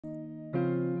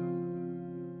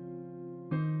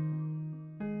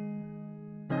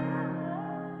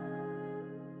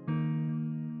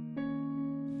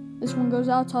This one goes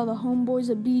out to all the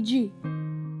homeboys at BG.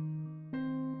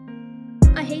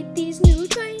 I hate these new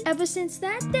trays. Ever since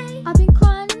that day, I've been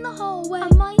crying in the hallway. I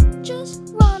might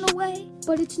just run away,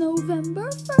 but it's November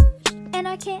 1st, and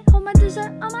I can't hold my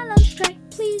dessert on my lunch tray.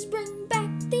 Please bring back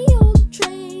the old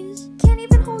trays. Can't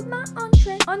even hold my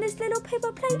entree on this little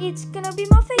paper plate. It's gonna be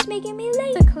my face making me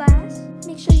late to class.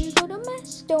 Make sure you go to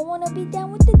mess. Don't wanna be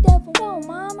down with the devil. Oh,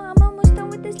 mom, I'm almost done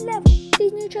with this level.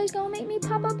 These new trays gonna make me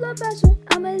pop a blood vessel.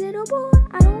 I'm a little boy,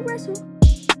 I don't wrestle.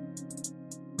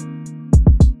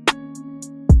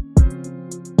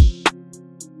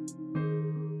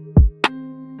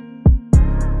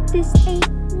 This ain't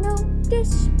no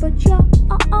diss, but y'all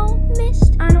are all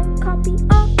missed. I don't copy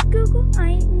off Google, I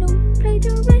ain't no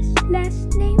plagiarist.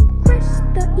 Last name Chris,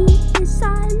 the E is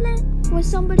silent. When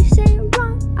somebody say it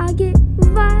wrong, I get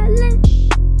violent.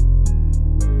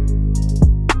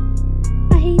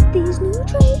 I hate these new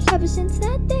trays. Ever since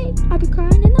that day, I've been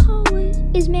crying in the hallways.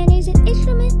 Is mayonnaise an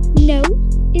instrument? No.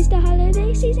 Is the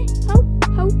holiday season? Ho,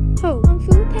 ho, ho.